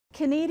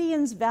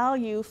Canadians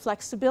value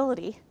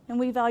flexibility, and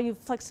we value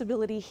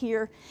flexibility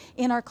here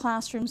in our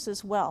classrooms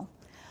as well.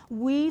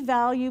 We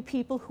value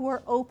people who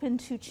are open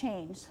to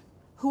change,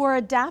 who are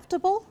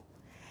adaptable,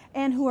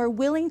 and who are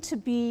willing to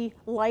be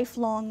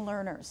lifelong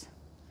learners.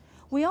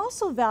 We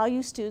also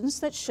value students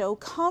that show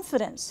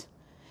confidence.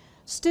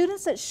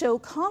 Students that show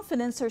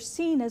confidence are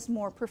seen as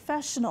more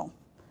professional.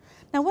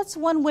 Now, what's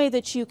one way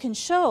that you can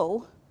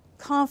show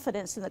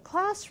confidence in the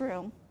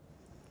classroom?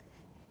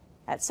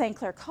 At St.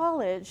 Clair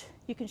College,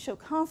 you can show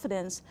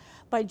confidence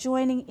by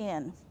joining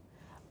in,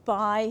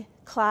 by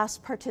class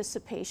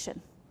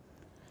participation.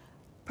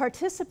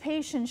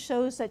 Participation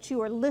shows that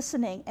you are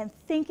listening and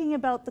thinking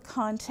about the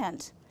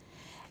content.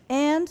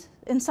 And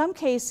in some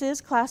cases,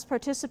 class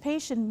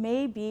participation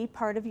may be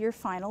part of your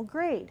final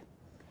grade.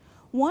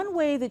 One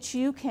way that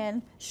you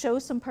can show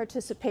some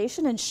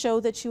participation and show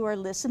that you are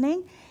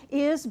listening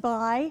is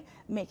by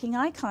making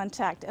eye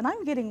contact. And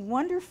I'm getting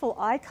wonderful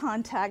eye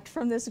contact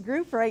from this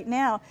group right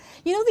now.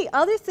 You know, the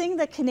other thing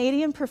that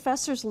Canadian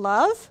professors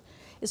love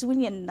is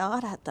when you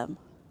nod at them.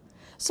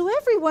 So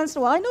every once in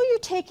a while, I know you're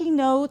taking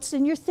notes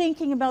and you're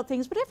thinking about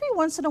things, but every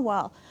once in a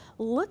while,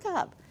 look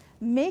up,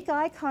 make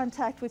eye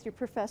contact with your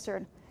professor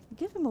and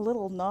give him a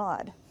little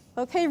nod.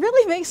 Okay,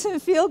 really makes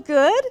him feel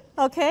good,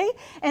 okay?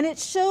 And it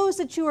shows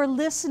that you are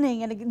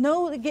listening, and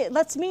it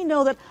lets me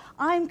know that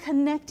I'm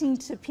connecting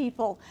to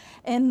people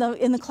in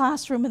the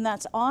classroom, and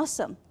that's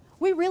awesome.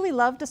 We really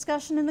love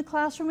discussion in the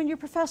classroom, and your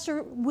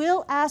professor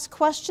will ask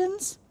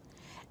questions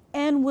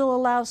and will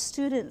allow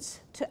students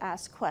to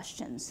ask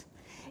questions.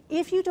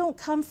 If you don't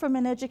come from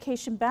an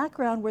education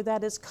background where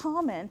that is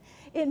common,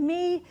 it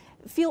may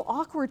feel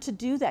awkward to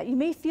do that. You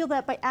may feel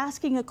that by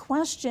asking a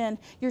question,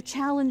 you're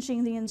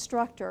challenging the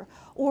instructor,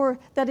 or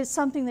that it's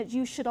something that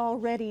you should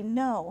already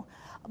know.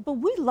 But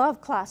we love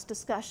class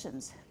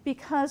discussions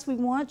because we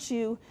want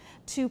you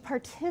to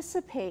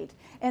participate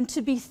and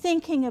to be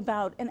thinking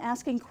about and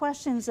asking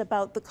questions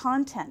about the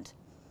content.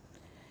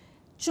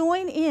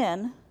 Join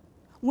in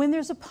when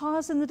there's a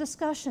pause in the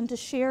discussion to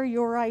share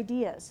your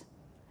ideas.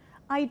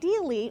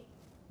 Ideally,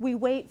 we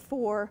wait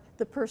for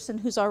the person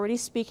who's already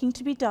speaking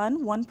to be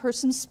done. One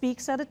person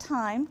speaks at a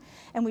time,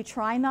 and we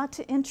try not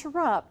to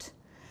interrupt.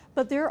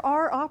 But there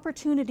are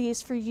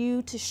opportunities for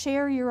you to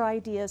share your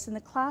ideas in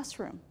the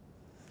classroom.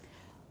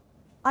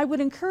 I would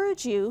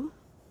encourage you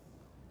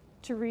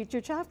to read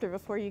your chapter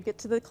before you get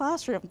to the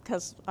classroom,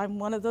 because I'm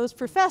one of those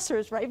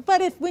professors, right?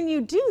 But when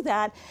you do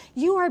that,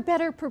 you are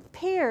better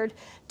prepared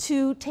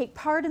to take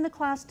part in the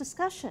class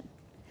discussion.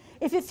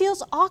 If it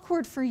feels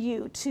awkward for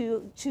you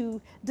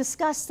to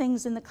discuss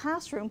things in the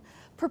classroom,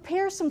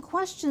 prepare some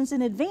questions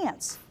in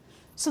advance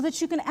so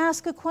that you can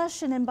ask a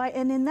question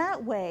and in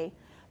that way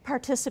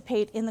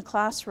participate in the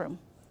classroom.